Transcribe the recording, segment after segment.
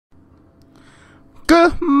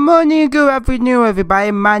Good morning, good afternoon,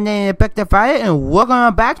 everybody. My name is Vector Fire, and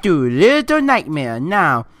welcome back to Little Nightmare.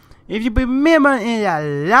 Now, if you remember in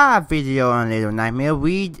the last video on Little Nightmare,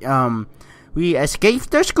 we escaped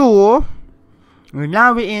the school.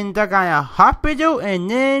 Now we're in the kind of hospital, and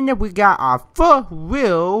then we got our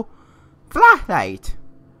four-wheel flashlight.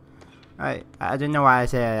 I don't know why I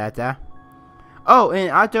said that there. Oh, and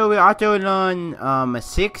also we also learned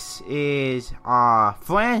 6 is our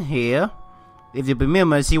friend here. If you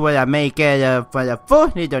remember, see what I made for the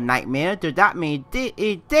first Little Nightmare, so that means this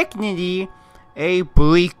is technically a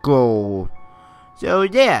prequel. So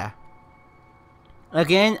yeah.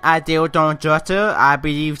 Again, I still don't trust her. I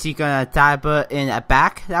believe she's gonna type her in the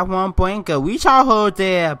back at one point, cause we saw her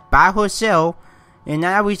there by herself, and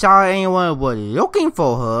now we saw anyone was looking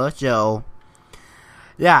for her. So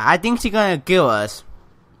yeah, I think she's gonna kill us.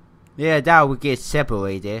 Yeah, that we get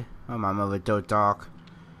separated. Oh, my mother so dark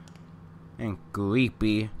and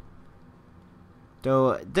creepy.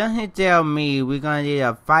 So doesn't tell me we're gonna need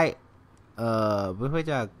a fight. Where should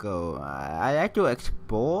I go? I like to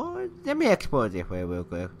explore. Let me explore this way real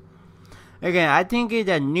quick. Again, I think it's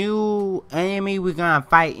a new enemy we're gonna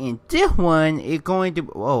fight in this one. It's going to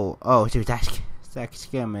dude, that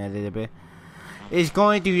scared me a little bit. It's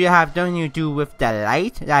going to have something to do with the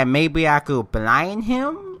light. Like maybe I could blind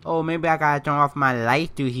him, or maybe I gotta turn off my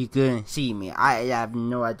light so he couldn't see me. I have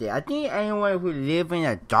no idea. I think anyone who lives in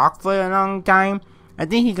the dark for a long time, I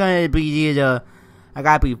think he's gonna be either. I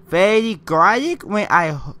gotta be very quiet when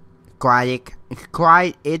I quiet.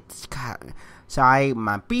 Sorry,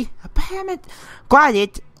 my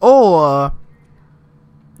quiet, or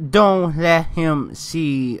don't let him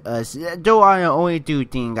see us. Those are the only two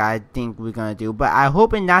things I think we're gonna do. But I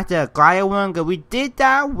hope it's not the quiet one, cause we did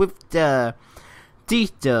that with the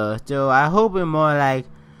teacher. So I hope it's more like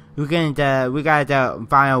we gotta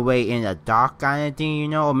find a way in the dark kind of thing, you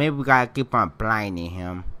know, or maybe we gotta keep on blinding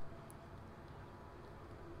him.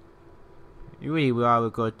 Usually we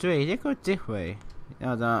always go straight. They go this way.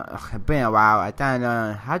 It's been a while. I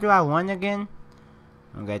thought, how do I run again?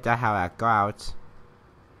 Okay, that's how I go out.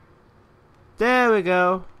 There we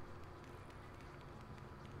go.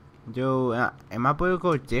 Yo, am I supposed to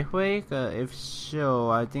go this way? Cause if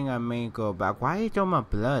so, I think I may go back. Why is so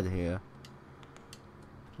much blood here?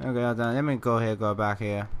 Okay, hold on. Let me go ahead, go back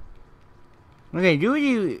here. Okay,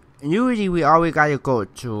 usually we always gotta go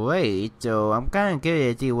straight, so I'm kinda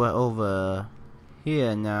curious to see what's over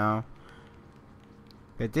here now.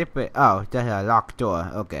 Oh, that's a locked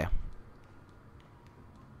door. Okay.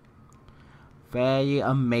 Very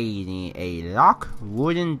amazing. A locked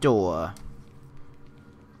wooden door.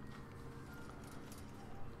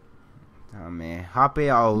 Oh man, Hoppy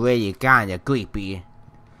already kinda creepy.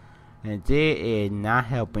 And this is not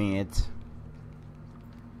helping it.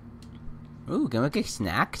 Ooh, can we get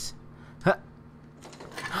snacks? Huh.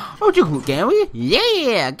 Oh, can we?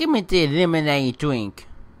 Yeah! Give me the lemonade drink.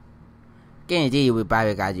 Guarantee we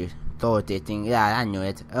probably got you throw this thing. Yeah, I knew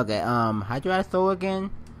it. Okay, how do I throw again?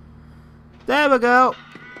 There we go!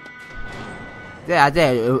 Yeah,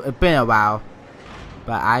 it's been a while.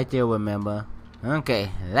 But I still remember. Okay,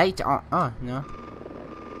 lights on. Oh, no.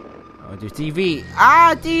 Oh, the TV.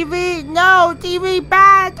 Ah, TV! No! TV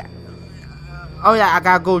bad! Oh yeah, I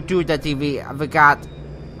gotta go to the TV. I forgot.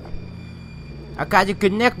 I gotta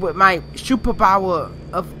connect with my superpower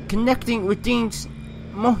of connecting with things.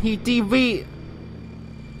 Monkey TV.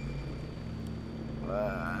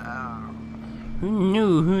 Who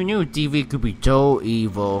knew TV could be so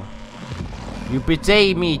evil? You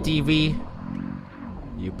betrayed me, TV.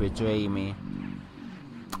 You betrayed me.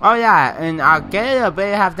 Oh yeah, and I guess I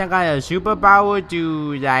have some kind of superpower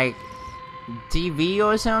to like TV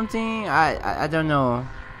or something. I don't know.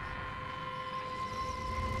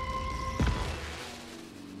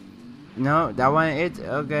 No, that one is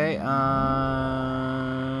okay.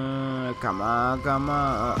 Come on.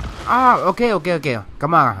 Oh, okay.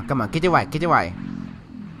 Come on. Get it right.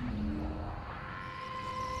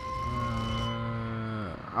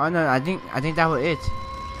 Oh no, I think that was it.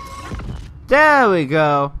 There we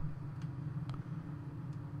go.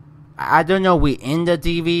 I don't know we in the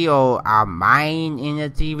TV or our mind in the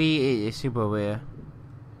TV. It's super weird.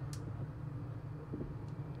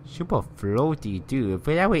 Super floaty, dude. I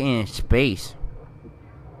feel like we're in space.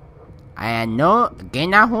 I know,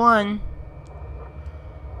 again, that one.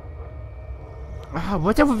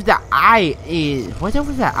 What's up with the eye? What's up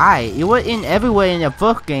with the eye? It was in everywhere in the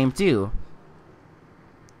first game too.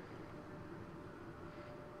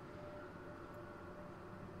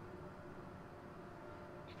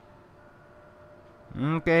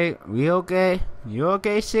 Okay, we okay? You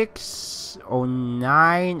okay,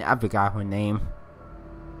 609? I forgot her name.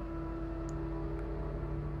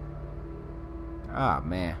 Oh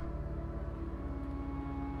man.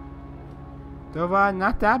 So far,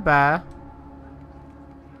 not that bad.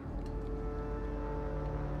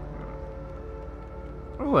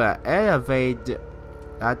 Oh, an elevator.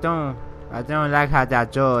 I don't like how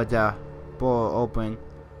that door the door open.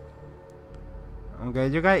 Okay,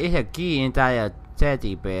 you gotta eat a key inside a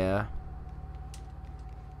teddy bear.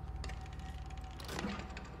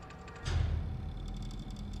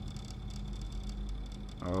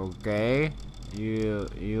 Okay,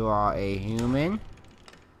 you are a human.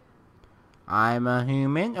 I'm a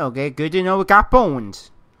human. Okay, good to know we got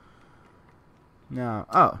bones. Now,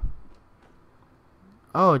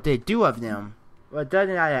 oh, they do have them. But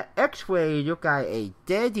doesn't that an X-ray you got a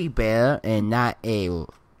teddy bear and not a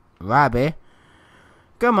rabbit?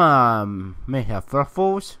 Come on, Mr.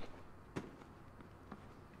 Fluffles.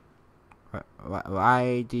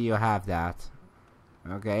 Why do you have that?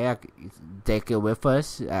 Okay, take it with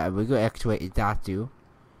us. We go X-ray that too.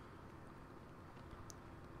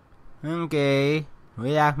 Okay,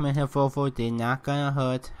 relax, Mr. Fluffles. They're not gonna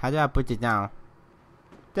hurt. How do I put it down?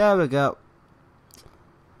 There we go.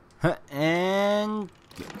 And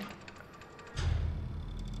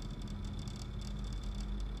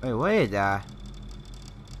wait, what is that?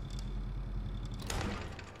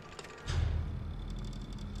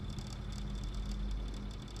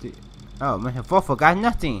 Oh man, Fofo got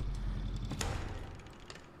nothing.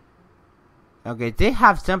 Okay, they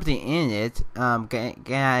have something in it. Can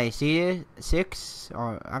I see it? 6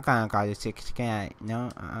 or I kinda got it 6. Can I?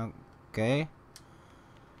 No. Okay.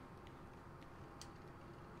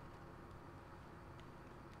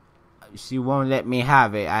 She won't let me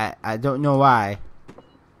have it. I don't know why.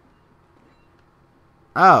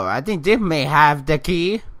 Oh, I think this may have the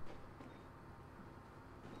key.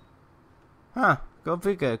 Huh. Go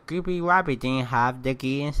figure. Creepy Rabbit didn't have the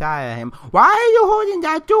key inside of him. Why are you holding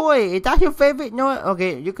that toy? Is that your favorite? No.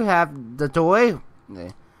 Okay, you could have the toy.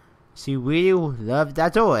 She really loves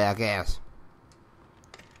that toy, I guess.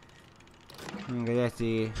 Okay, let's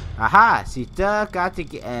see. Aha! She still got the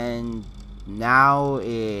key and now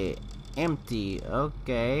it empty.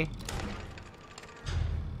 Okay.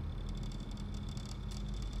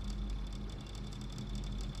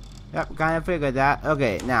 Yep, kind of figured that.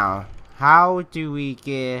 Okay, now how do we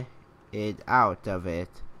get it out of it?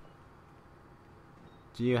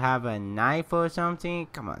 Do you have a knife or something?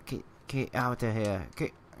 Come on, get out of here.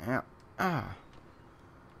 Get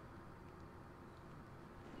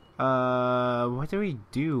what do we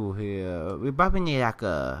do here? We probably need like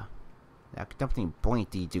something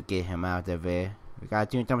pointy to get him out of it. We gotta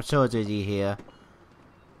do some surgery here.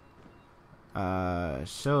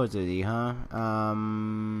 Surgery, huh?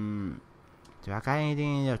 Do I got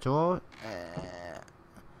anything in the drawer?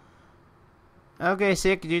 Okay,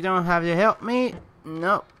 Sick, you don't have to help me.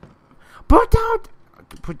 No. Put out.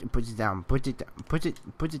 Put it down. Put it down. Put it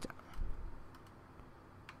down.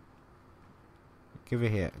 Give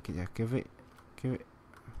it here. Give it.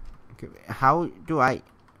 How do I?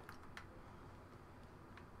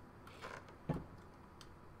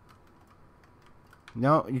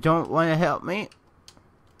 No, you don't want to help me?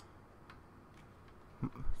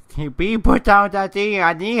 Can you please put down that thing?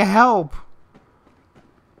 I need help.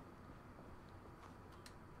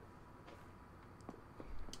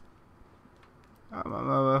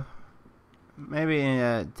 Maybe in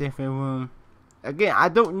a different room. Again, I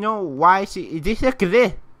don't know why she. Is this a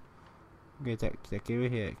glitch? Okay, give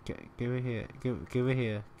it here. Give it here. Give it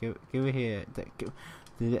here. Give it here.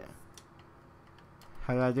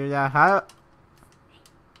 How do I do that? How?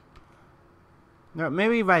 No,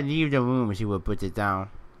 maybe if I leave the room, she will put it down.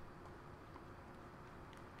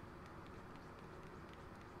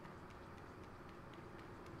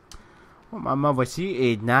 Oh, my mother,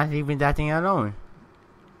 she is not leaving that thing alone.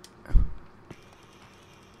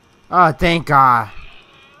 Oh, thank God.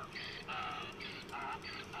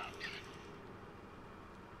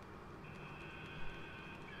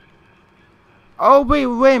 Oh, wait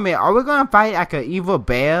a minute. Are we gonna fight like an evil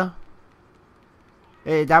bear?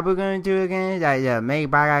 Is that what we're gonna do again? That the main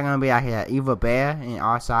bad guy gonna be like an evil bear in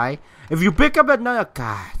our side? If you pick up another...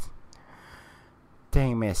 God.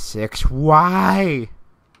 Dang it, 6. Why?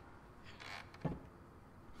 You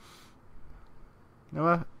know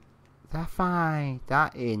what? That's fine.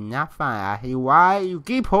 That is not fine. I hate why you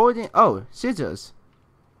keep holding. Oh, scissors.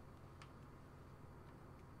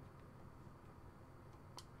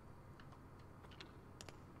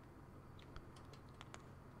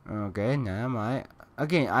 Okay, never mind.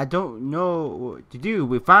 Again, I don't know what to do.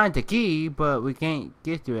 We find the key, but we can't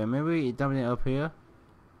get to it. Maybe it's something up here.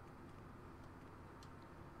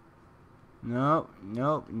 Nope,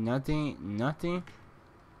 nothing.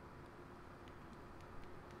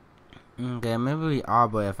 Okay, maybe we are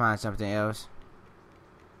going to find something else.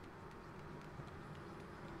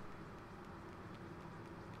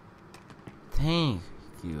 Thank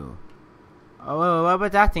you. Oh, wait, what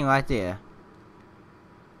about that thing right there?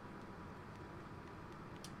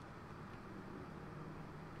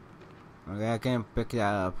 Okay, I can't pick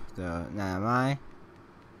that up, so never mind.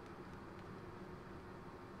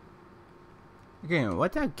 Okay,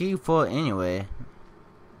 what's that key for anyway?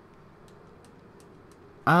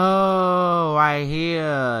 Oh, right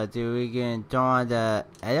here. Do we can join the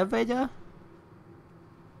elevator?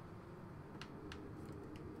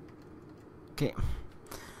 Okay.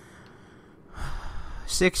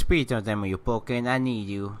 6 feet, don't tell me you're poking. I need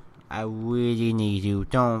you. I really need you.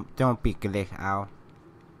 Don't be glitch out.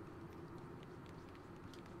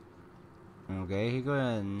 Okay, here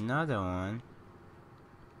goes another one.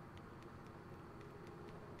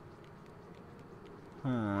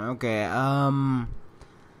 Okay,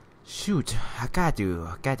 shoot, I got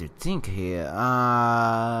to think here.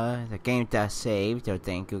 The game that saved, so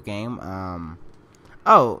thank you, game.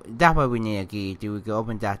 Oh, that's what we need a key. Do we can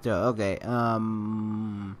open that door? Okay,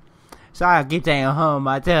 sorry, I keep saying home.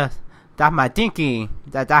 That's my thinking.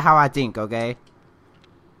 That's how I think. Okay.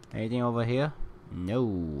 Anything over here?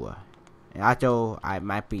 No. Also, I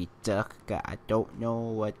might be stuck. I don't know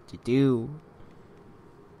what to do.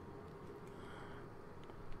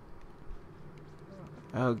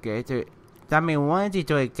 Okay, so that means one of these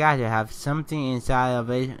toys got to have something inside of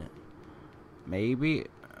it. Maybe.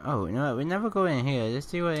 Oh, no, we never go in here. Let's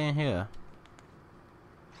see what's in here.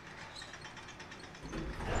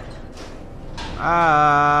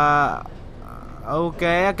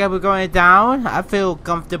 Okay, I guess we're going down. I feel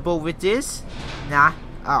comfortable with this. Not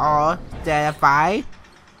at all terrified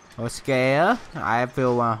or scared. I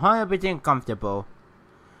feel 100% comfortable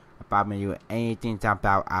about me doing anything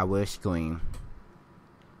about our screen.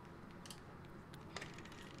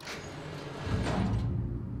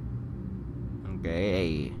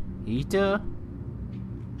 Okay, heater.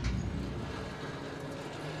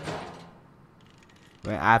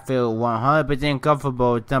 When I feel 100%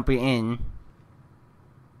 comfortable jumping in.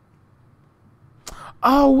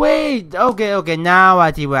 Oh wait, okay, now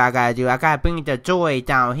I see what I gotta do. I gotta bring the joy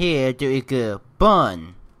down here to it could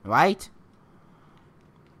burn, right?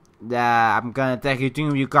 I'm gonna take you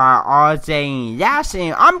to you got all saying yes,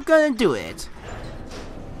 and I'm gonna do it.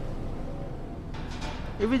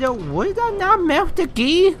 Even though, would that not melt the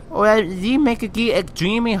key? Or did he make a key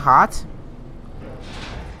extremely hot?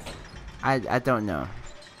 I don't know.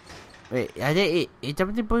 Wait, is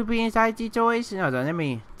something supposed to be inside these toys? No, let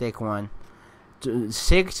me take one.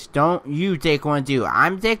 6, don't you take one too.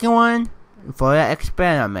 I'm taking one for the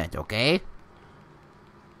experiment, okay?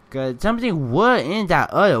 Cause something was in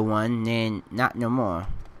that other one, then not no more.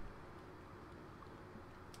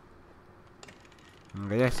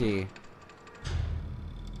 Okay, let's see.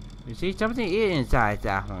 You see, something is inside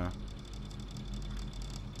that one.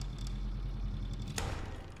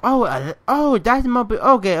 Oh, that's must be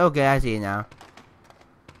okay. I see it now.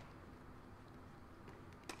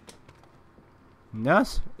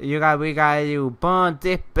 Yes, we gotta do burn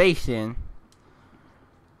this basin.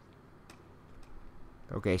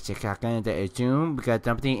 Okay, 6 seconds to assume because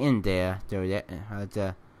something in there. So that how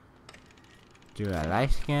to do a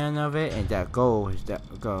light scan of it and that goes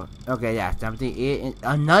go. Okay, yeah, something in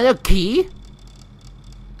another key.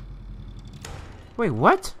 Wait,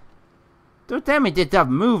 what? Don't tell me this stuff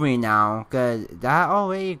moving now, cause that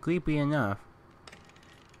already creepy enough.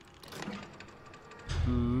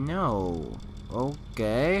 No.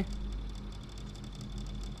 Okay.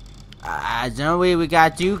 So we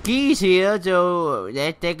got 2 keys here, so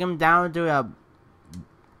let's take them down to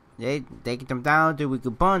we can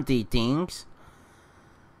burn these things.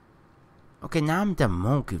 Okay, now I'm the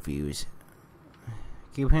more confused.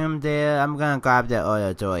 Keep him there. I'm gonna grab the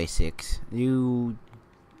other toy 6. You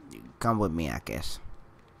come with me, I guess.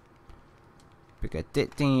 Because this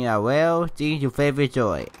thing, well, this is your favorite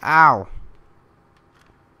toy. Ow!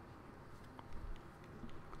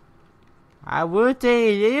 I would say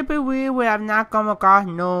a little bit weird when I've not come across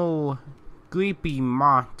no creepy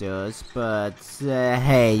monsters, but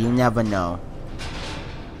hey, you never know.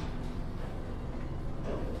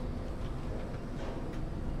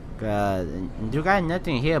 Cause you got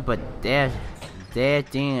nothing here but dead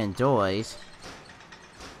thing and toys.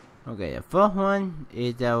 Okay, the first one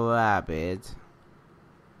is the rabbit.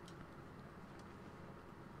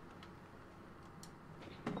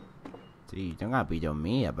 So you don't gotta be on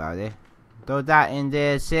me about it. Throw that in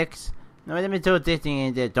there, 6. No, let me throw this thing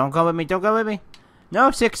in there. Don't come with me. No,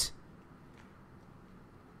 6.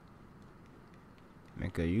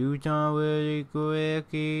 make a U-turn really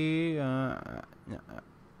quickly. No,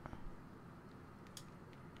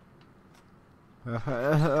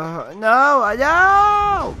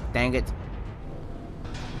 no! Dang it.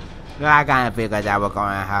 I kinda figured that was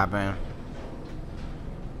gonna happen.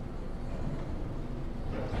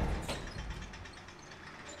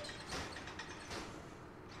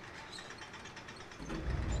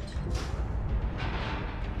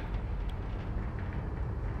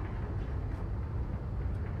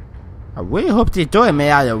 I really hope they do it made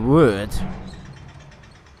out of wood.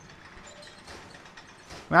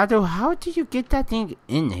 Rado, how did you get that thing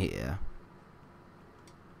in here?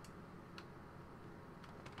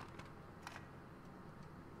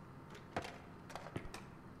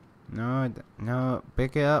 No, no,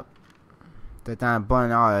 pick it up. They're trying to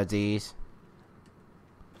burn all of these.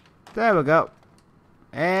 There we go.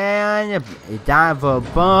 And it's time for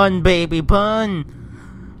bun, baby, bun.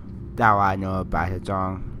 That's what I know about the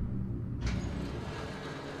song.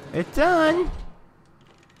 It's done.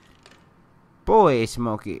 Boy,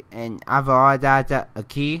 Smokey, and I've ordered a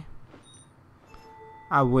key.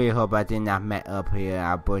 I really hope I did not mess up here.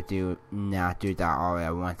 I put you not do that all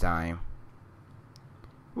at one time.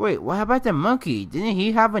 Wait, what about the monkey? Didn't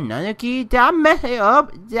he have another key? Did I mess it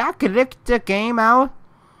up? Did I click the game out?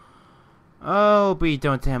 Oh, please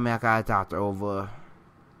don't tell me I gotta start over.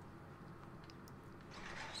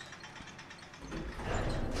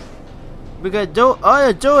 Because those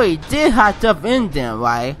other Joey did have stuff in them,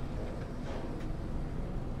 right?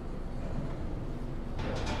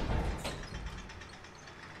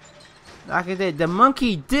 Like I said, the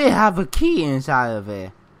monkey did have a key inside of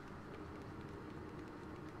it.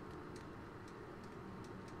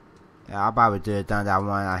 Yeah, I probably should have done that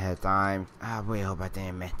one ahead of time. I really hope I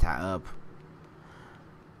didn't mess that up.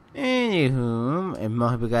 Anywho, it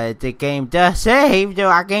must be because the game does save, so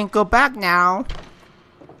I can't go back now.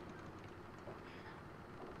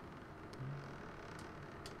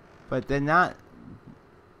 But they're not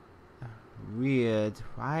weird.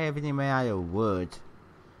 Why everything made out of wood?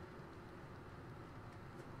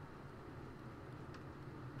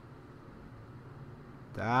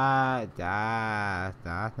 That's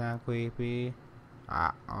not creepy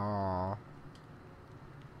at all.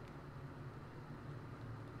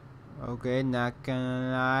 Okay, not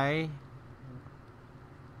gonna lie.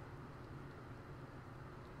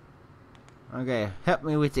 Okay, help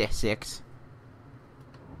me with this, 6.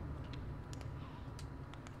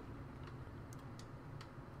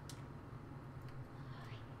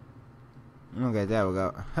 Okay, there we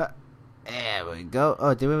go. There we go.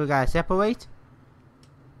 Oh, do we gotta separate?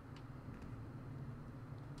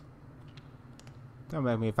 Don't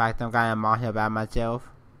make me fight some kind of monster by myself.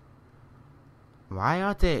 Why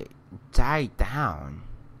are they tied down?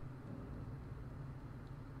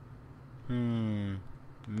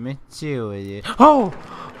 Maturity. Oh!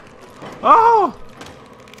 Oh!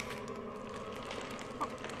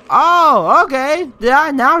 Oh, okay.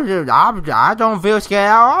 Yeah, now I don't feel scared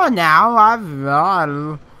at all now. I've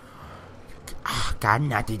got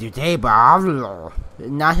nothing to say, but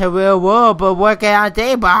not a real world, but working out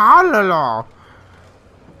day, but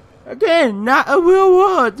again, not a real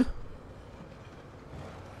word.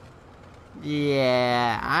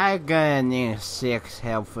 Yeah, I gonna need 6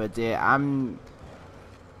 help for that.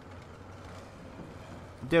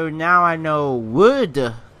 Dude, now I know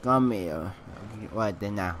wood come here. What?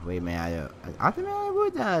 Then not. Wait a minute. Ultimately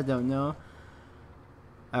wood? I don't know.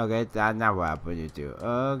 Okay, that's not what I put it to.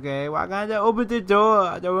 Okay, why can't I open the door?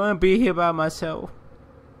 I don't want to be here by myself.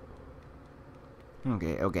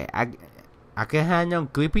 Okay. I can handle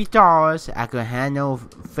creepy dolls. I can handle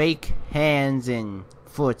fake hands and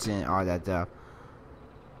foots and all that stuff.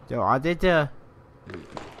 So I did the.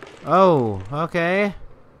 Oh, okay.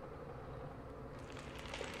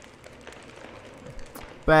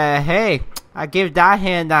 But hey, I give that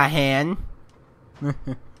hand a hand.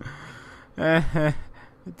 I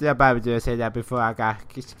probably just said that before I got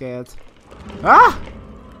scared. Ah!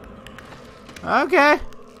 Okay.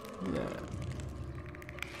 Yeah.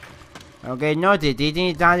 Okay, no, did you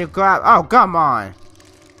need time to grab? Oh, come on.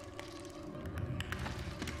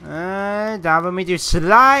 Time for me to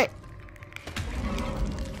slide.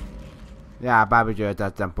 Yeah, I probably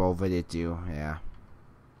just jump over it too. Yeah.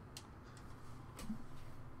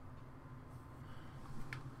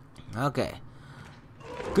 Okay.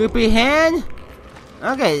 Creepy hand?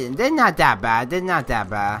 Okay, they're not that bad.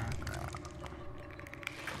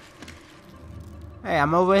 Hey,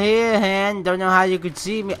 I'm over here, hand. Don't know how you could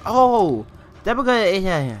see me. Oh! That we're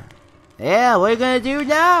gonna... Yeah, what are you gonna do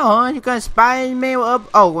now, huh? You gonna spy me up...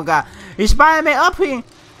 Oh my god. You spying me up here?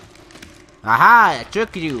 Aha! I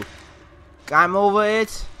tricked you. I'm over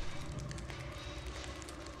it.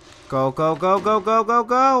 Go, go, go, go, go, go,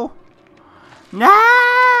 go.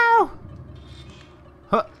 No!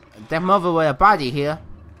 Huh. That mother with a body here.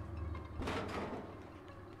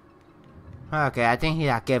 Okay, I think he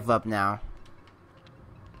gave up now.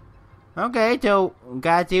 Okay, so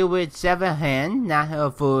gotta deal with 7 hands, not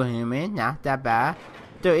a full human, not that bad.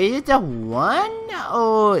 So is it just one,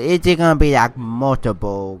 or is it gonna be like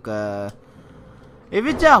multiple? If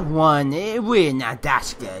it's just one, it really not that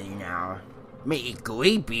scary, you know. Make it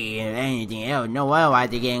creepy and anything else. No wonder why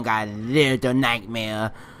the game got a little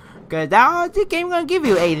nightmare. Cause the game gonna give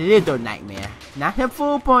you a little nightmare. Not a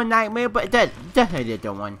full-blown nightmare, but just a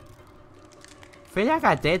little one. Feel like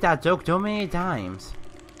I did that joke so many times.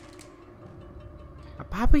 I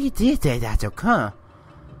probably did say that joke, huh?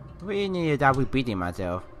 We need to stop repeating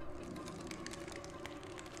myself.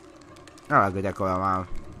 Oh, I could go around.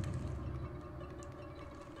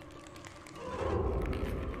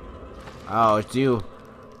 Oh, it's you.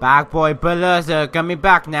 Bad boy Palooza coming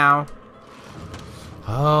back now.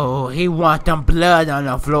 Oh, he wants some blood on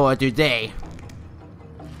the floor today.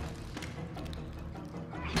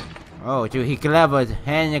 Oh, dude, he clever.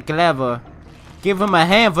 Hand clever. Give him a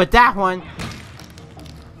hand for that one.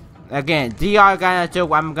 Again, DR got a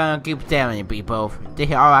joke I'm gonna keep telling you people. This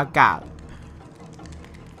is all I got.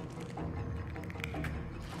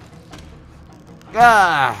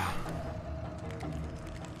 Ah.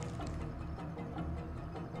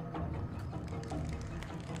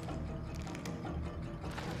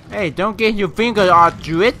 Hey, don't get your fingers all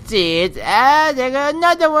twisted. Ah, there's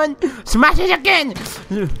another one. Smash it again.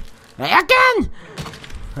 Again.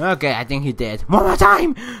 Okay, I think he did. One more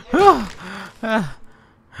time.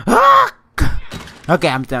 Okay,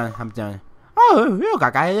 I'm done. I'm done. Oh, look, I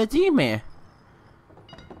got a teammate.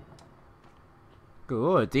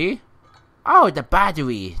 Good, see? Oh, the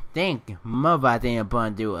battery. Think mother thing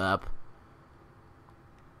bundle up.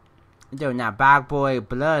 Though now Bad Boy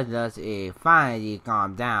Bloodlust is finally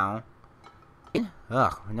calmed down.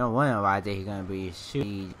 Ugh, no wonder why they're gonna be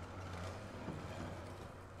shooting.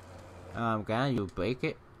 Can you break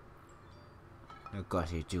it? Of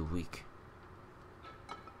course you're too weak.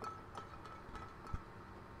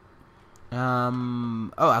 Oh,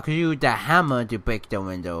 I could use the hammer to break the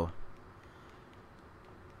window.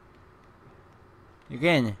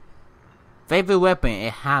 Again, favorite weapon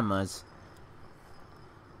is hammers.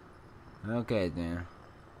 Okay then.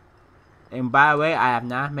 And by the way, I have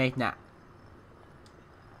not made that.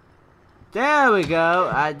 There we go.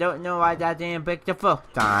 I don't know why that didn't break the first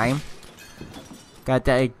time. Got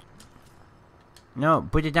that. No,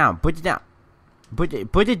 put it down. Put it down.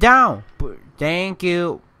 Put it down. Thank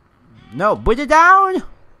you. No, put it down.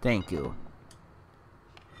 Thank you.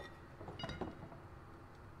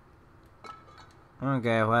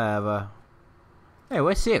 Okay, whatever. Hey,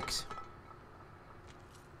 where's 6?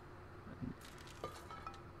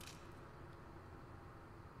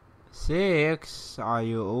 Six, are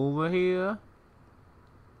you over here?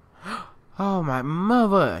 Oh my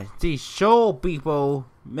mother! These show people,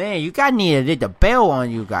 man, you gotta need a little bell on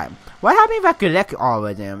you guys. What happens if I collect all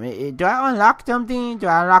of them? Do I unlock something? Do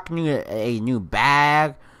I unlock a new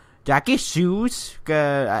bag? Do I get shoes?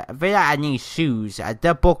 Cause I feel like I need shoes. I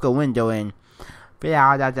just broke a window and feel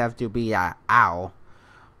like I'll have to be like, ow.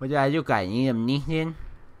 What do I do? I need anything?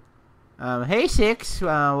 Hey 6,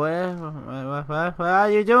 what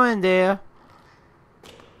are you doing there?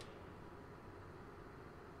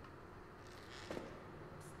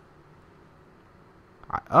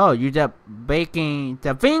 Oh, you just breaking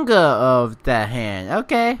the finger of the hand.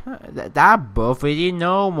 Okay, that's perfectly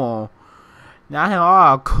normal. Not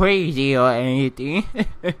all crazy or anything.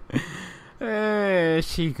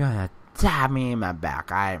 She gonna stab me in my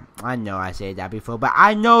back. I know I said that before, but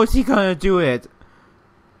I know she gonna do it.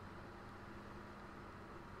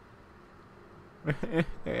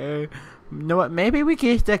 You know what? Maybe we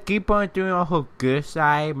can just keep on doing on her good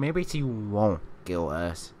side. Maybe she won't kill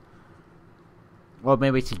us. Or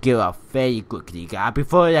maybe she kill us very quickly. I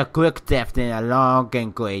prefer a quick death than a long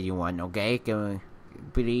and crazy one, okay? Can we,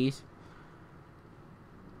 please?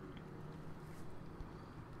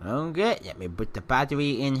 Okay, let me put the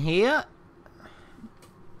battery in here.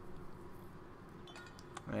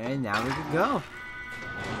 And now we can go.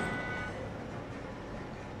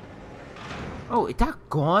 Oh, is that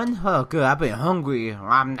gone? Oh, good. I've been hungry.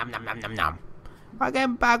 Nom nom nom nom nom nom. I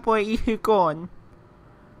get Bad Boy eat it gone.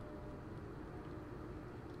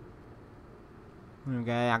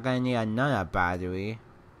 Okay, I'm gonna need another battery.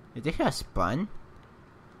 Is this a spun?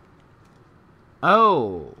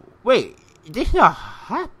 Oh, wait. This is a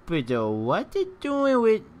hospital. What they doing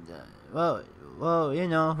with? Well, well, you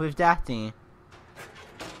know, with that thing.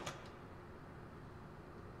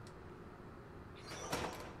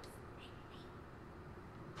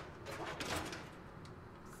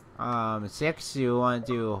 Six, you want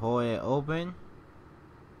to hold it open?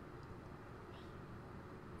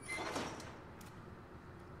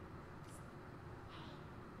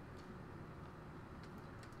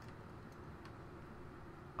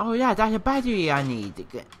 Oh yeah, that's a battery I need.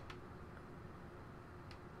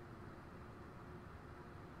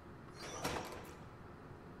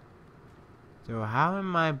 So how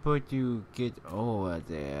am I supposed to get over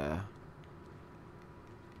there?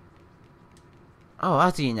 Oh,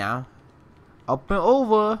 I see now. Up and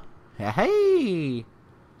over. Hey.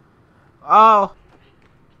 Oh.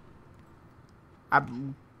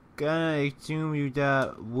 I'm gonna assume you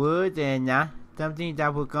the wood and something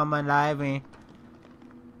that will come alive and.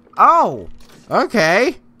 Oh.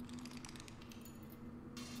 Okay.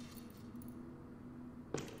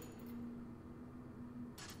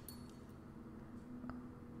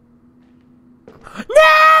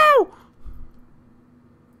 No!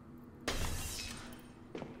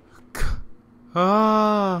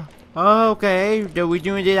 Oh, okay. So we're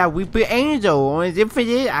doing this at Weeping Angel. And if it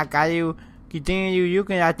is, I gotta continue. You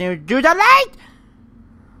can I think do the light.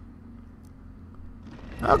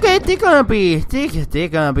 Okay, they're gonna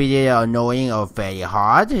be annoying or very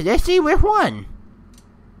hard. Let's see which one.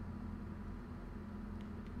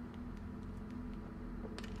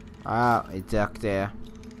 Oh, it's up there.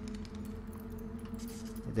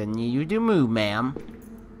 I need you to move, ma'am.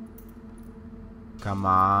 Come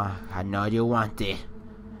on, I know you want it.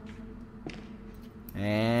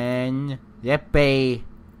 And let's be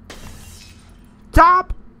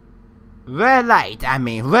top red light. I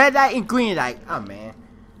mean, red light and green light. Oh man,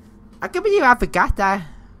 I can't believe I forgot that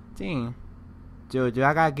thing. Do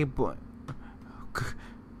I gotta keep going?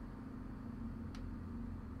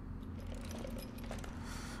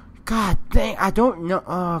 God dang, I don't know.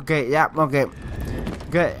 Oh, okay, yeah, okay.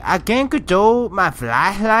 Good. I can control my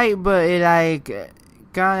flashlight, but it like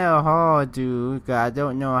kinda hard to. Cause I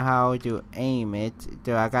don't know how to aim it.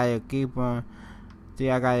 So I gotta keep on. See,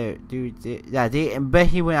 I gotta do this. Yeah,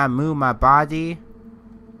 especially when I move my body.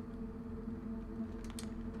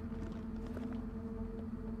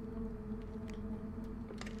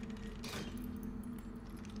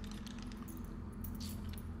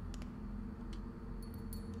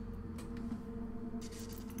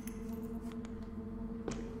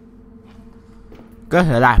 Cause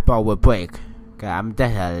the light bulb will break. Cause I'm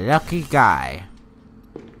just a lucky guy.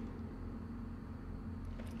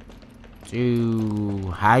 So,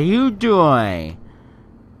 how you doing?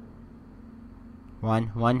 One.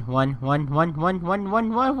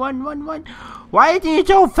 Why is he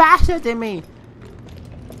so faster than me?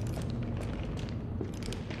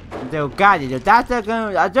 So, God, that's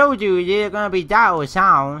gonna. I told you, you're gonna be that or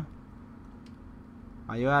sound.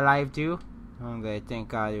 Are you alive too? Okay, thank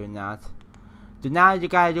God you're not. So now you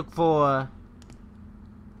gotta look for.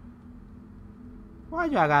 Why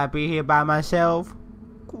do I gotta be here by myself?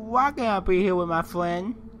 Why can't I be here with my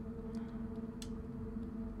friend?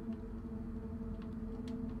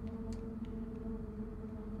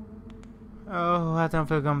 Oh, I don't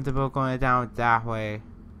feel comfortable going down that way.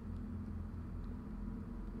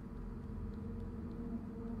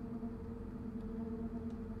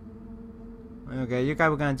 Okay, you guys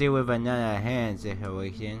are gonna deal with another hand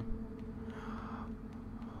situation.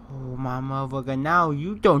 Oh, my motherfucker, now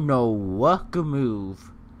you don't know what to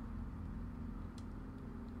move.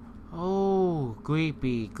 Oh,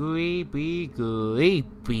 creepy.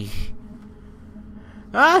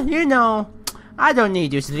 You know, I don't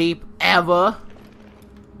need to sleep ever.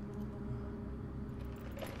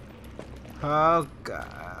 Oh,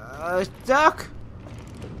 God, stuck.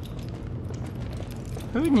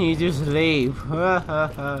 Who needs to sleep?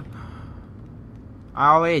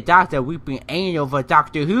 I already thought the Weeping Angel for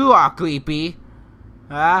Doctor Who are creepy.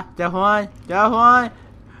 That one.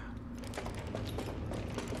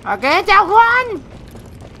 Okay, that one.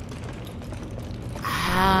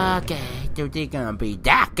 Okay, so they're gonna be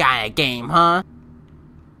that kind of game, huh?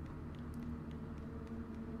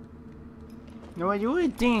 No, you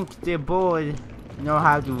would think the board know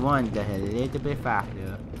how to run just a little bit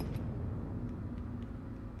faster.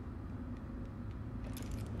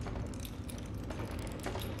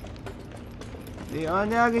 The only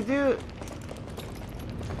thing I can do.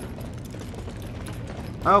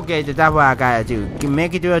 Okay, so that's what I gotta do.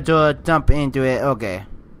 Make it to a door, jump into it. Okay.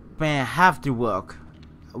 Man, I have to work.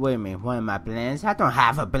 Wait a minute, one of my plans? I don't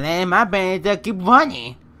have a plan. My plan just keep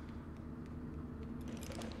running.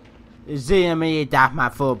 Legitimately, that's my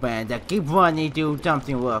full plan. Just keep running till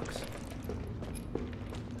something works.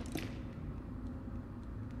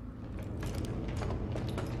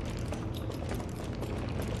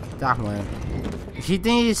 That one. He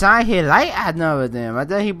thinks he signed his light at none of them. I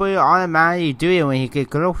thought he would automatically do it when he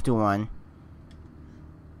get close to one.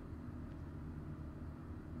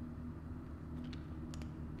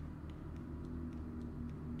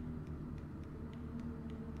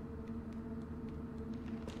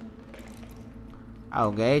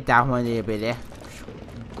 Okay, that one a little bit there.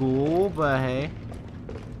 Cool, but hey.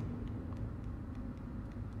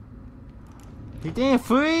 He didn't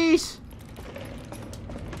freeze!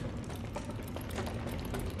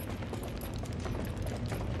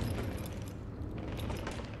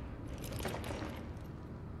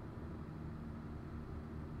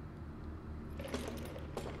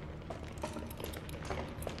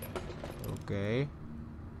 Okay.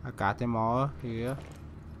 I got them all here.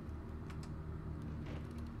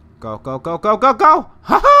 Go, go, go, go, go, go!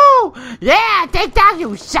 Ho-ho! Yeah, take that,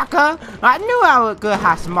 you sucker! I knew I was gonna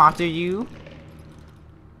have smarter you.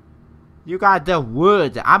 You got the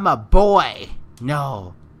woods. I'm a boy.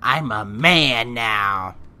 No, I'm a man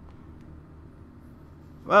now.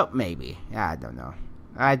 Well, maybe. I don't know.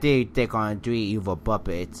 I did take on 3 evil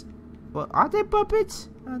puppets. Well, are they puppets?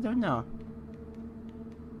 I don't know.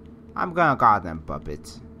 I'm gonna call them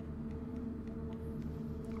puppets.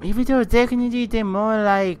 Even though technically they're more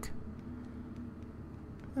like,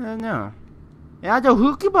 I don't know. Yeah,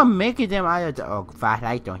 who keep on making them out of the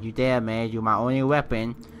flashlight? Don't you dare, man! You're my only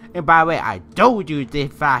weapon. And by the way, I told you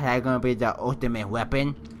this flashlight gonna be the ultimate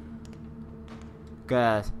weapon.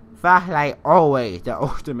 Cause flashlight always the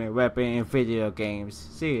ultimate weapon in video games.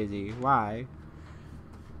 Seriously, why?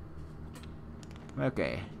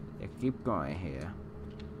 Okay, let's keep going here.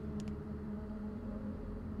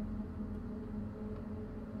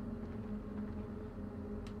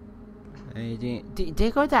 They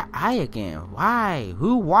got that eye again. Why?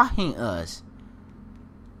 Who watching us?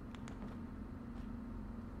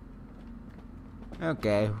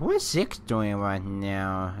 Okay, what's 6 doing right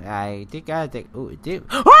now? I think I think. Oh, dude.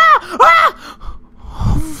 Ah! Ah!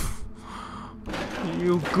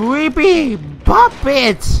 You creepy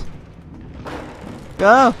puppet!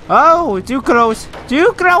 Oh, oh, too close.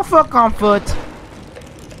 Too close for comfort.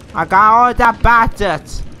 I got all that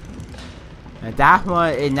bastards. And that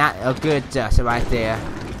one is not a good dust right there.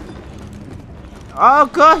 Oh,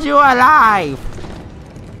 cause you're alive!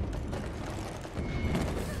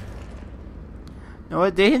 No,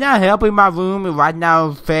 this is not helping my room right now,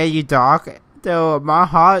 very dark. So my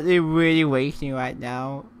heart is really racing right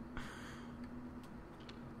now.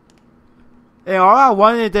 And all I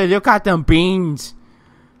wanted is to look at them beans.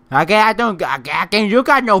 Okay, I can't look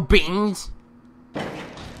at no beans.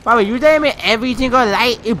 Bobby, you telling me every single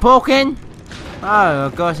light is broken? Oh,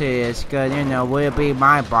 of course it is, cause you know, would it be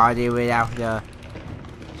my body without the...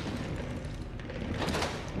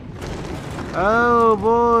 Oh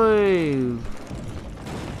boy!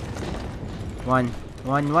 One!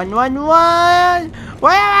 What am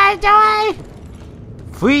I doing?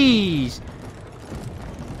 Freeze!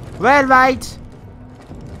 Red light!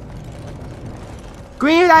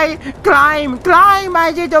 Green light! Climb! Climb, my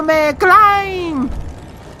little man! Climb!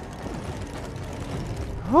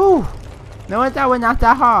 Whew! No, that was not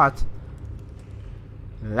that hard.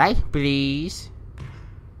 Light, please.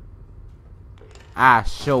 Ah,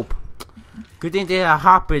 soap. Good thing there's a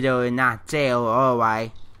hospital and not jail.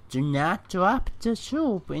 Alright. Do not drop the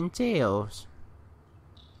soap in jails.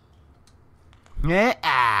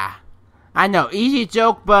 Yeah. I know, easy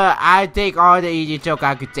joke, but I take all the easy joke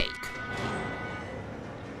I could take.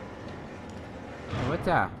 What's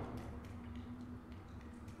that?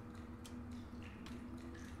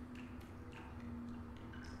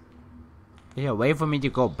 Is there a way for me to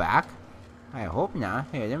go back? I hope not.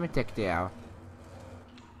 Here, let me check it out.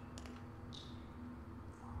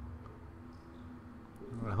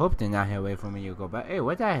 I hope there's not a way for me to go back. Hey,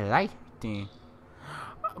 what's that light thing?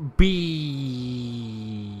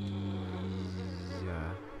 Bees.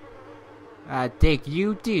 I think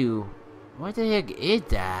you do. What the heck is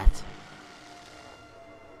that?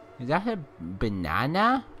 Is that a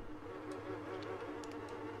banana?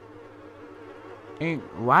 And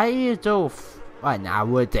why is it so well, I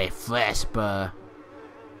would say fresh, but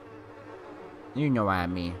you know what I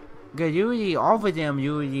mean. Cause usually all of them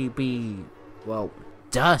usually be, well,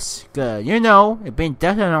 dust. Cause you know, it's been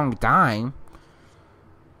dust a long time.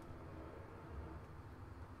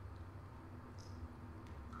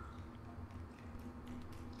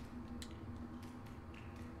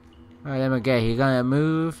 Alright, let me get, he gonna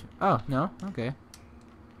move. Oh, no, okay.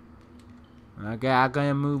 Okay, I'm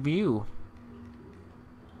gonna move you.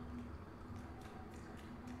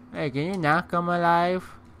 Hey, can you not come alive?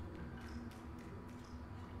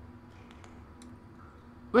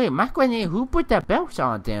 Wait, my question is, who put the belts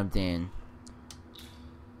on them then?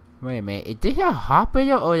 Wait a minute, is this a Hot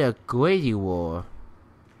Wheels or a Grady War?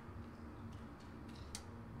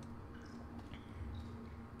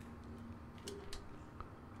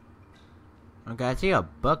 Okay, I see a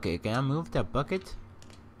bucket. Can I move the bucket?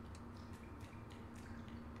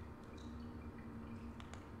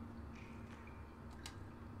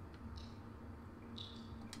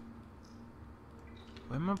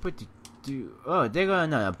 Where am I put the do? Oh, there got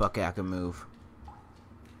another bucket I can move.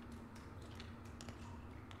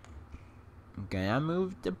 Can I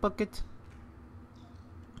move the bucket?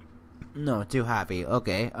 No, too heavy.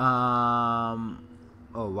 Okay. Oh,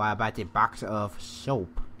 what about the box of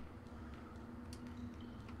soap?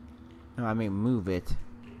 No, I mean move it.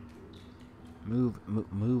 Move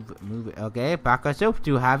it. Okay, box of soap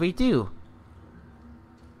too heavy too.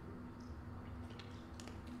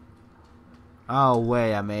 Oh,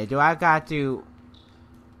 wait a minute. Do I got to...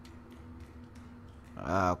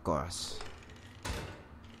 of course.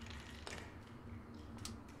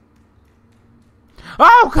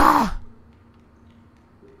 Oh, God!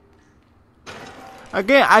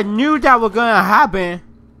 Again, I knew that was gonna happen.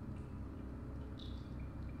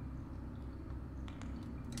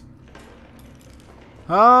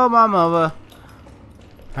 Oh, my mother.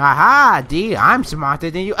 Haha, D, I'm smarter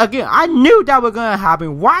than you. Again, I knew that was gonna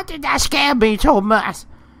happen. Why did that scare me so much?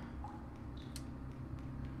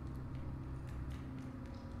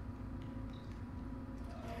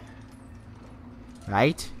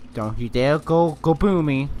 Right? Don't you dare go boom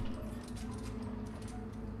me.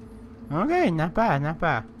 Okay, not bad, not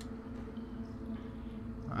bad.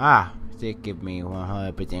 Ah, they give me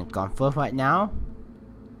 100% comfort right now.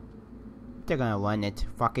 They're gonna run it.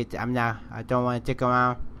 Fuck it. I don't want to stick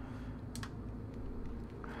around.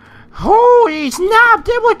 Holy snap!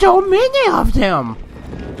 There were so many of them!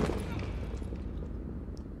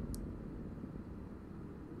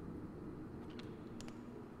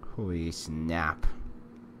 Holy snap.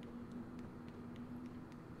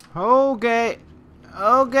 Okay.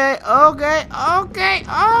 Okay.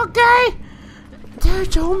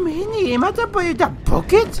 There's so many. Am I to put the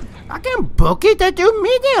bucket? I can book it. There's too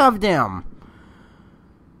many of them.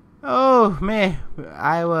 Oh man,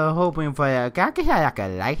 I was hoping for a. Can I get like a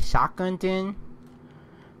light shotgun thing?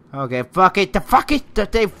 Okay, fuck it. Fuck it.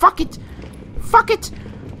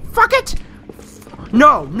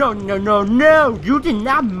 No. You did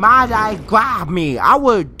not mind grab me. I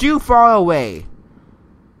was too far away.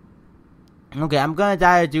 Okay, I'm gonna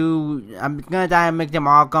die and make them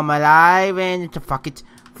all come alive and fuck it.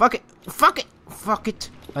 Fuck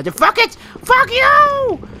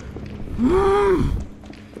you!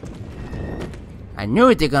 I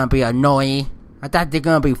knew they're gonna be annoying. I thought they're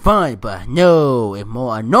gonna be fun, but no, it's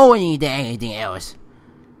more annoying than anything else.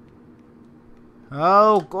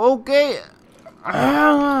 Oh, okay.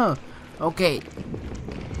 Okay.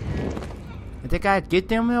 I think I get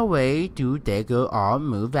them away to they could all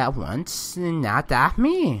move at once and not at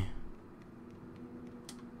me.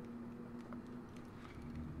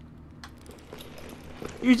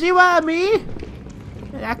 You see what I mean?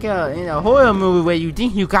 Like in a horror movie where you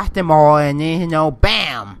think you got them all and then,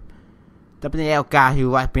 bam! Something else got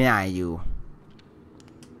you right behind you.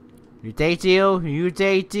 You stay chill. Everyone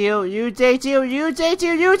stay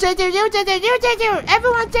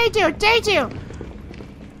chill.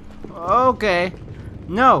 Okay.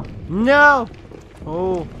 No.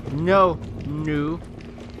 Oh, no.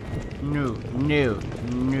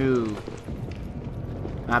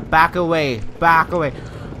 Back away.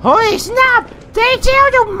 Holy snap! They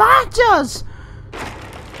killed the monsters!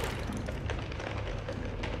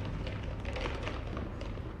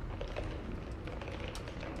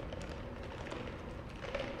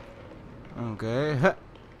 Okay.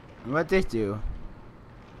 What they do?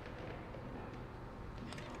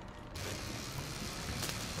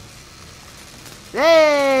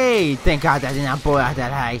 Hey! Thank God I did not blow out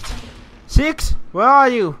that height. 6? Where are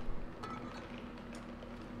you?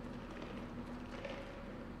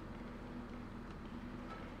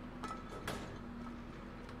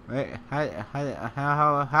 Wait,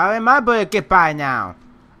 how am I able to get by now?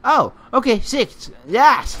 Oh, okay, 6.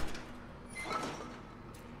 Yes!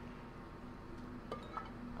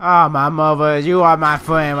 Oh, my mother, you are my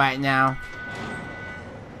friend right now.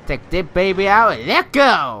 Take this baby out and let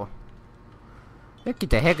go! Let's get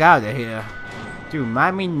the heck out of here. Dude,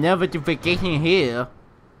 remind me never to vacation here.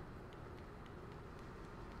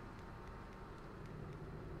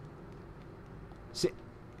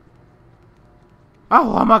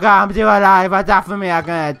 Oh my God, I'm still alive. I thought for me I'm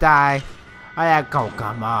gonna die. Oh,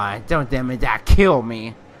 come on. Don't tell me that kill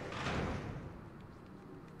me.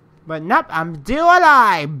 But nope, I'm still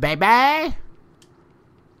alive, baby.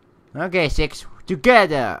 Okay, 6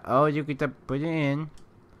 together. Oh, you get to put it in.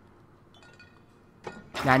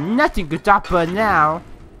 Now nothing could stop her now.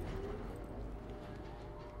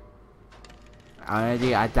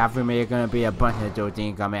 Already, I thought for me there's gonna be a bunch of those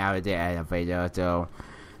things coming out of the elevator, so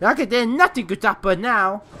okay, then nothing could stop her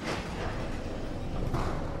now.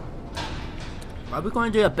 Are we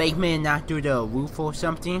gonna do a basement and not do the roof or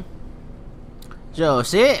something? So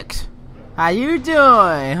 6, how you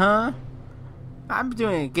doing, huh? I'm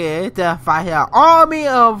doing good. Fight an army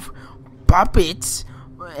of puppets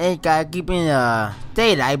and keeping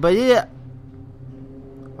daylight, but it.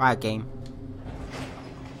 Right, game.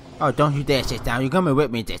 Oh, don't you dare sit down. You're coming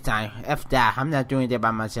with me this time. F that. I'm not doing it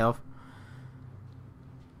by myself.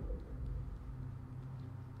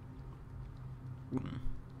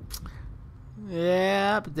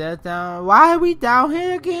 Yep, that's down. Why are we down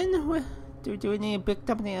here again? Do we need to pick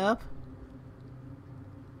something up?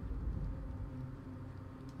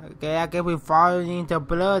 Okay, I guess we're following the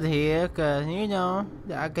blood here, cause you know,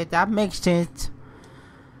 I guess that makes sense.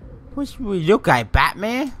 What we look like,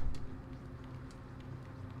 Batman?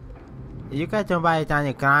 You got somebody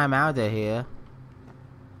trying to climb out of here.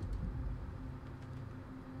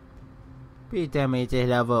 Please tell me this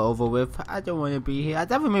level over with. I don't want to be here. I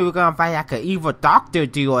thought maybe we're gonna fight like an evil doctor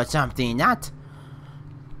do or something, not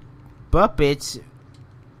puppets.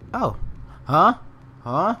 Oh, huh?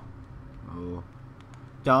 Oh,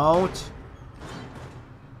 don't.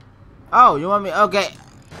 Oh, you want me? Okay.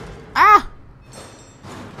 Ah!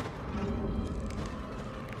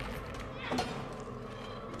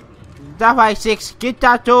 That way, 6. Get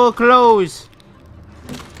that door closed.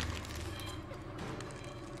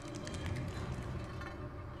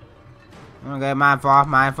 Okay, my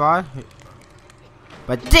fault.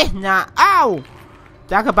 But this not. Ow!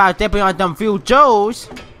 Talk about stepping on them few toes.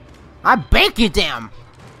 I'm baking them.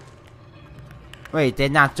 Wait, they're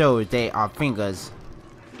not toes. They are fingers.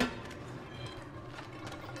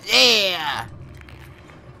 Yeah.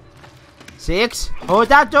 6. Hold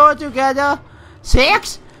that door together.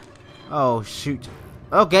 6. Oh shoot.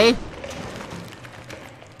 Okay.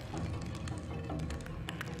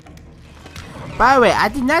 By the way, I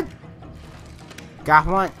did not. Got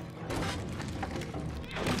one.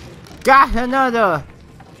 Got another.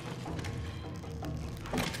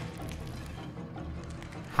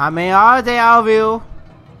 How many are there of you?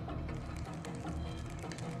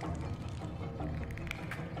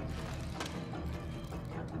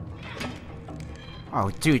 Oh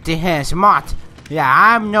dude, this hand's smart. Yeah,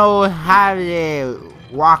 I know how to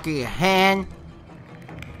walk your hand.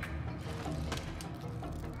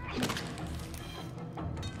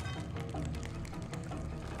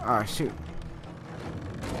 Oh shoot.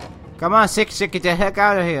 Come on, 6, get the heck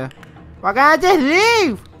out of here. Why can't I just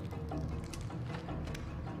leave?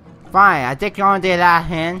 Fine, I take you on the last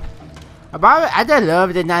hand. I just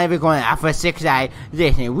love that not even going after 6. Like,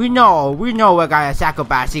 listen, we know what kind of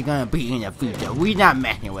sacrifice she's gonna be in the future. We not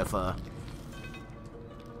messing with her.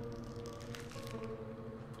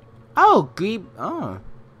 Oh, creep. Oh.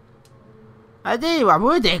 I did. I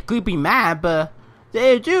was that creepy man, but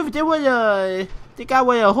the truth, the guy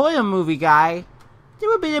was a horror movie guy. They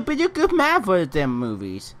would be a pretty good man for them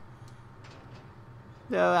movies.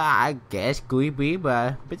 So I guess creepy,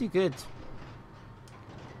 but pretty good.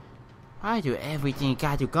 Why do everything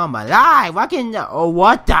got to come alive? Why can't oh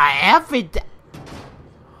what the F is that?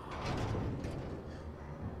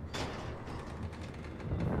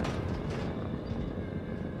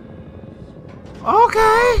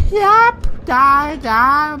 Okay, yep,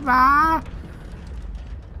 bye.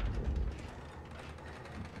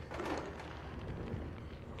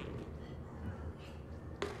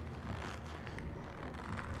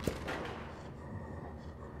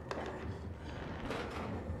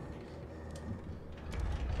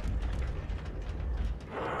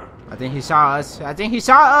 I think he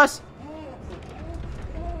saw us.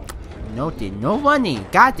 No money.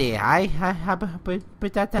 Got it. I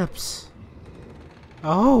put that up.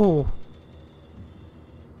 Oh.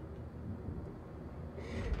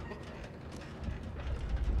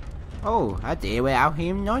 Oh, I did without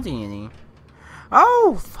him noticing any.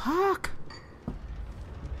 Oh, fuck.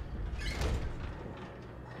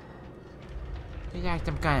 He's like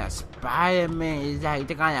some kind of Spider-Man. He's like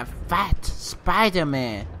the kind of fat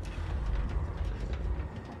Spider-Man.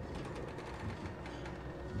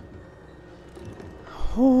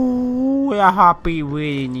 Oh, a happy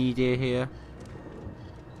really needed here.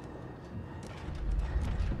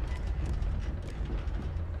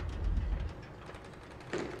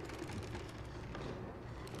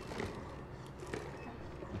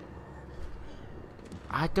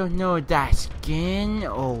 I don't know if that's skin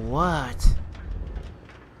or what.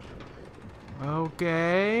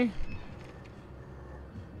 Okay.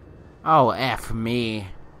 Oh, F me.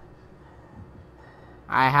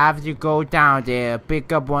 I have to go down there,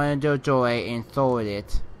 pick up one of the toys and throw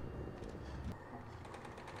it.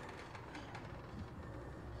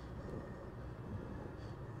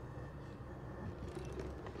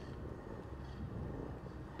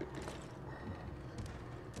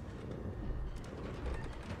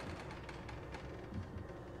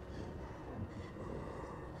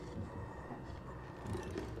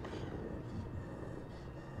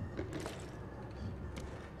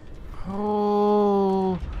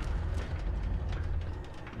 Oh,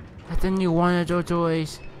 that's a new one of those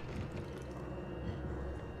toys.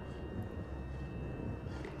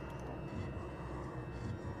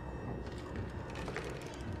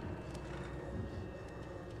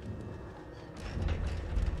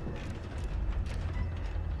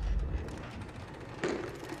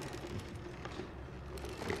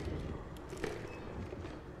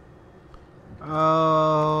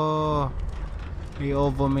 Oh, he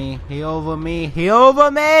over me, he over me, he over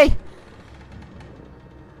me!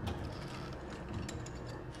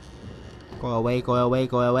 Go away, go away,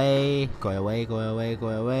 go away, go away, go away, go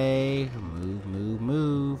away. Move, move,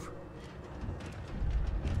 move.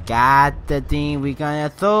 Got the thing we gonna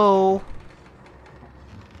throw.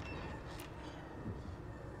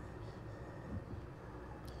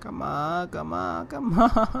 Come on, come on, come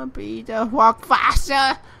on, Peter, walk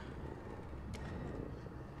faster!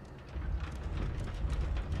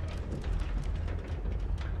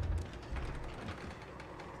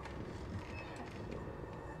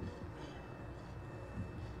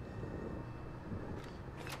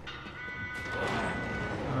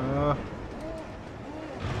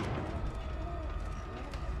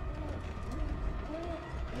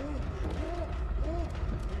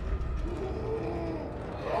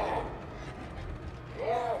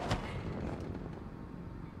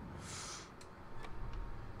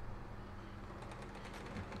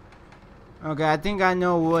 Okay, I think I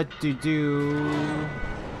know what to do.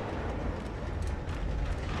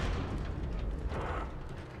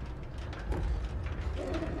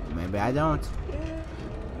 Maybe I don't.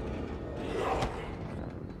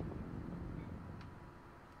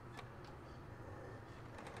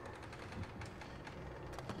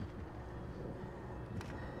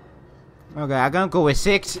 Okay, I'm gonna go with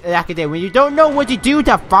 6. Like I said, when you don't know what to do,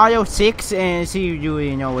 to follow 6 and see if you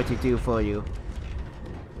really know what to do for you.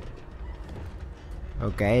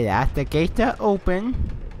 Okay, that's the gate to open.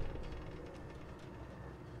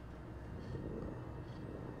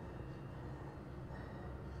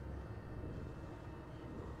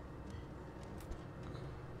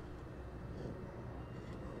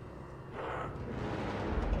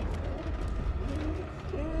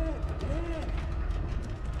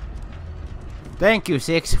 Thank you,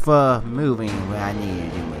 6, for moving when I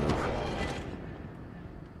needed to move.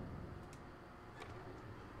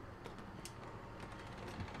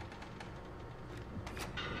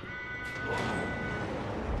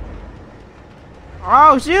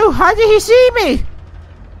 Oh, shoot! How did he see me?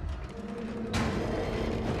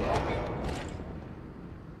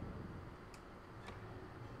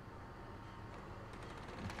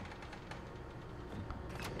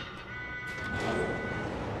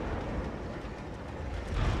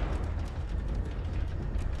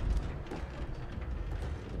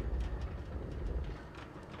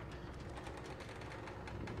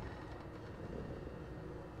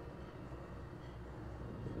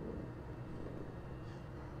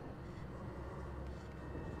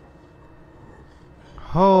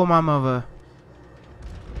 Oh, my mother.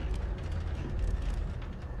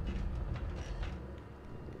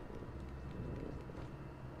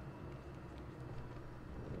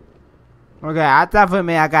 Okay, I thought for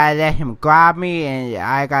me I gotta let him grab me and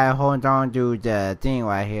I gotta hold on to the thing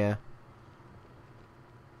right here.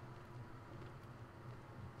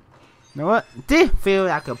 You know what? This feels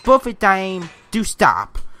like a perfect time to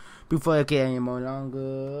stop before it get any more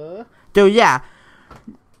longer. So yeah.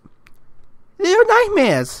 Little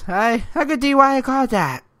Nightmares. I could see why I call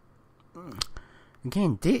that.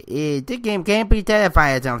 Again, this game can be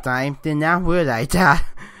terrifying sometimes. Did not realize that.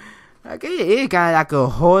 Okay, it's kind of like a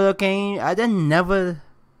horror game. I just never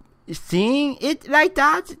seen it like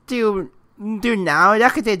that till now.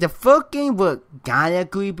 Like I said, the first game was kind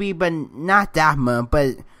of creepy, but not that much.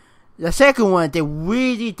 But the second one, they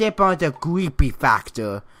really dip on the creepy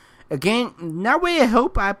factor. Again, not really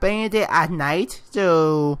hope I played it at night,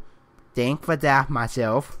 so thank for that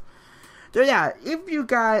myself. So yeah, if you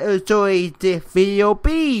guys enjoyed this video,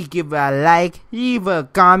 please give it a like, leave a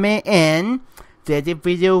comment, and share this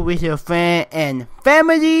video with your friend and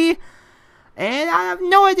family. And I have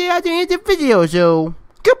no idea how to end the video, so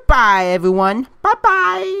goodbye everyone. Bye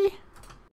bye.